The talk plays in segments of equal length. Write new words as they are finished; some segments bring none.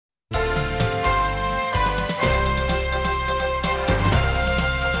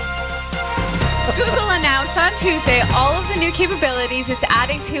Tuesday all of the new capabilities it's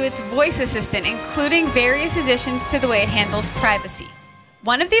adding to its voice assistant, including various additions to the way it handles privacy.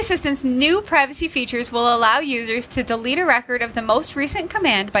 One of the assistant's new privacy features will allow users to delete a record of the most recent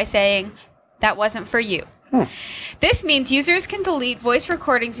command by saying, "That wasn't for you." This means users can delete voice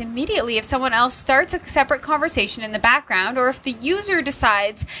recordings immediately if someone else starts a separate conversation in the background, or if the user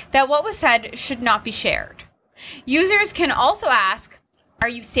decides that what was said should not be shared. Users can also ask, "Are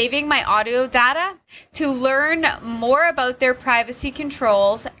you saving my audio data?" to learn more about their privacy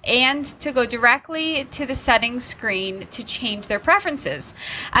controls and to go directly to the settings screen to change their preferences,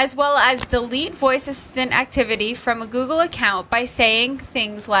 as well as delete voice assistant activity from a Google account by saying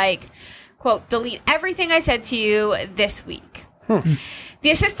things like, quote, "Delete everything I said to you this week."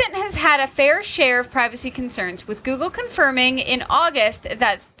 The assistant has had a fair share of privacy concerns, with Google confirming in August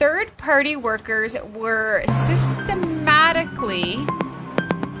that third-party workers were systematically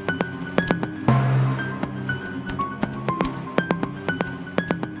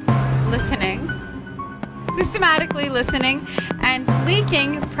listening and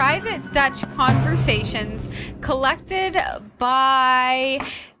leaking private Dutch conversations collected by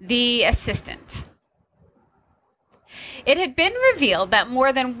the assistant. It had been revealed that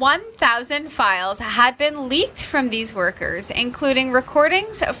more than 1,000 files had been leaked from these workers, including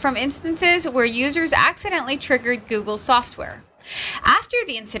recordings from instances where users accidentally triggered Google's software. After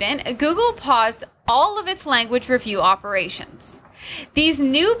the incident, Google paused all of its language review operations. These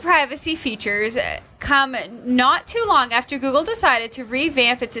new privacy features come not too long after Google decided to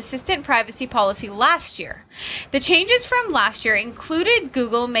revamp its assistant privacy policy last year. The changes from last year included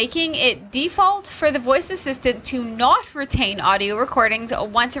Google making it default for the voice assistant to not retain audio recordings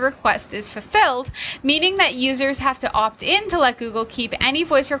once a request is fulfilled, meaning that users have to opt in to let Google keep any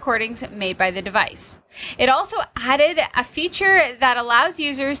voice recordings made by the device. It also added a feature that allows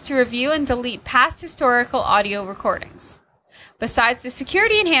users to review and delete past historical audio recordings. Besides the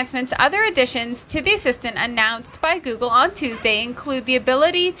security enhancements, other additions to the assistant announced by Google on Tuesday include the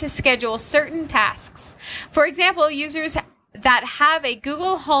ability to schedule certain tasks. For example, users that have a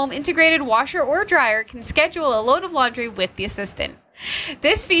Google Home integrated washer or dryer can schedule a load of laundry with the assistant.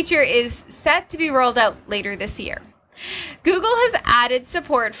 This feature is set to be rolled out later this year. Google has added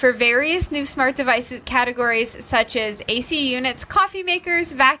support for various new smart device categories such as AC units, coffee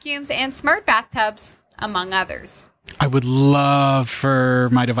makers, vacuums, and smart bathtubs, among others. I would love for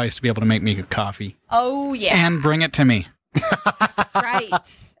my device to be able to make me a coffee. Oh, yeah. And bring it to me.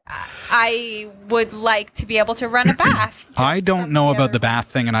 Right. I would like to be able to run a bath. I don't know about the bath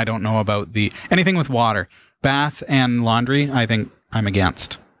thing, and I don't know about anything with water. Bath and laundry, I think I'm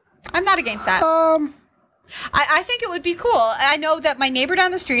against. I'm not against that. I think it would be cool. I know that my neighbor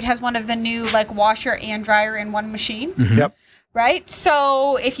down the street has one of the new washer and dryer in one machine. Mm-hmm. Yep. Right?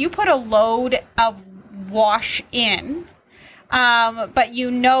 So if you put a load of wash in, but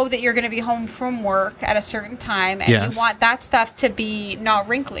you know that you're going to be home from work at a certain time and you want that stuff to be not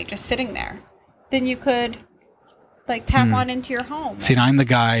wrinkly, just sitting there, then you could tap on into your home. See, I'm the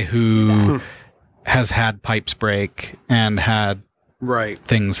guy who has had pipes break and had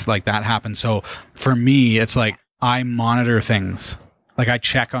things like that happen. So for me, it's I monitor things. I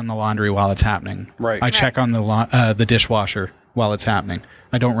check on the laundry while it's happening. Right. I check on the dishwasher while it's happening.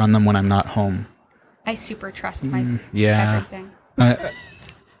 I don't run them when I'm not home. I super trust my everything.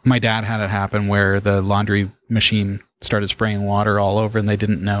 My dad had it happen where the laundry machine started spraying water all over and they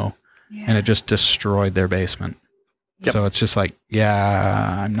didn't know. Yeah. And it just destroyed their basement. Yep. So it's just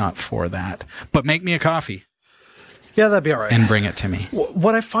I'm not for that. But make me a coffee. Yeah, that'd be all right. And bring it to me.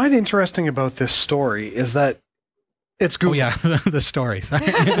 What I find interesting about this story is that it's Google. Oh, yeah, the story. Sorry.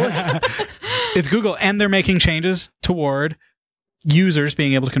 It's Google, and they're making changes toward users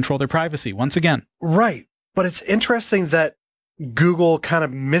being able to control their privacy once again. Right. But it's interesting that Google kind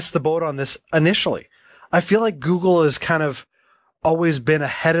of missed the boat on this initially. I feel like Google has kind of always been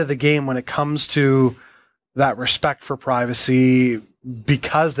ahead of the game when it comes to that respect for privacy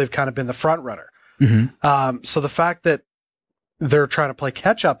because they've kind of been the front runner. Mm-hmm. So the fact that they're trying to play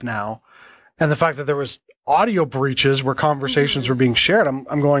catch up now, and the fact that there was audio breaches where conversations were being shared, I'm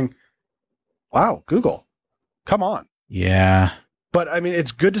going, wow, Google, come on. Yeah. But I mean,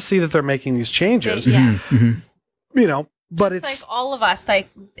 it's good to see that they're making these changes. Yes. Mm-hmm. You know, but it's all of us,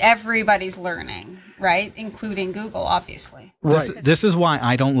 everybody's learning, right? Including Google, obviously. This is why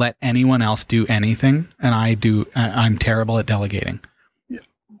I don't let anyone else do anything, and I'm terrible at delegating.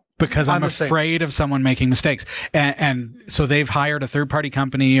 Because I'm afraid of someone making mistakes. And so they've hired a third-party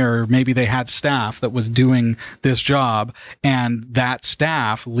company, or maybe they had staff that was doing this job, and that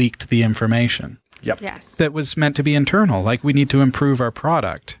staff leaked the information. Yep. Yes. That was meant to be internal. We need to improve our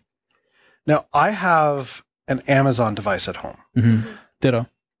product. Now, I have an Amazon device at home. Mm-hmm. Ditto.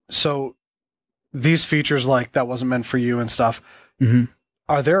 So these features like that wasn't meant for you and stuff, Mm-hmm.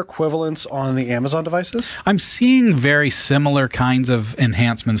 are there equivalents on the Amazon devices? I'm seeing very similar kinds of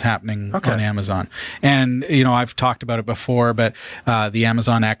enhancements happening on Amazon. And, you know, I've talked about it before, but the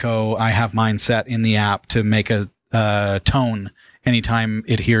Amazon Echo, I have mine set in the app to make a tone anytime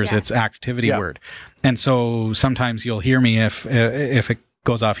it hears its activity word. And so sometimes you'll hear me if it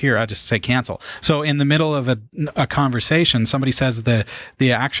goes off here, I just say cancel. So in the middle of a conversation, somebody says the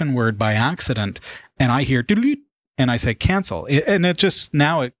action word by accident, and I hear doodle, and I say cancel, and it just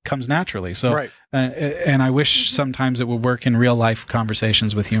now it comes naturally. So, and I wish sometimes it would work in real life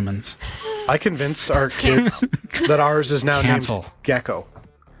conversations with humans. I convinced our kids that ours is now named Gecko.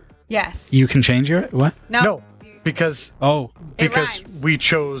 Yes. You can change your what? No, because we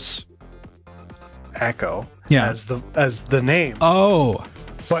chose Echo as the name. Oh,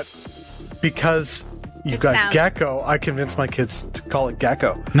 but because you've got Gecko, I convinced my kids to call it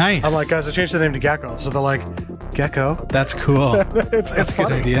Gecko. Nice. I'm like, guys, I changed the name to Gecko, so they're like, Gecko. That's cool. It's That's a funny.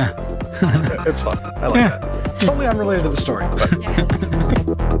 good idea. It's fun. I like that. Totally unrelated to the story.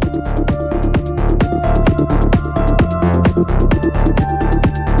 But.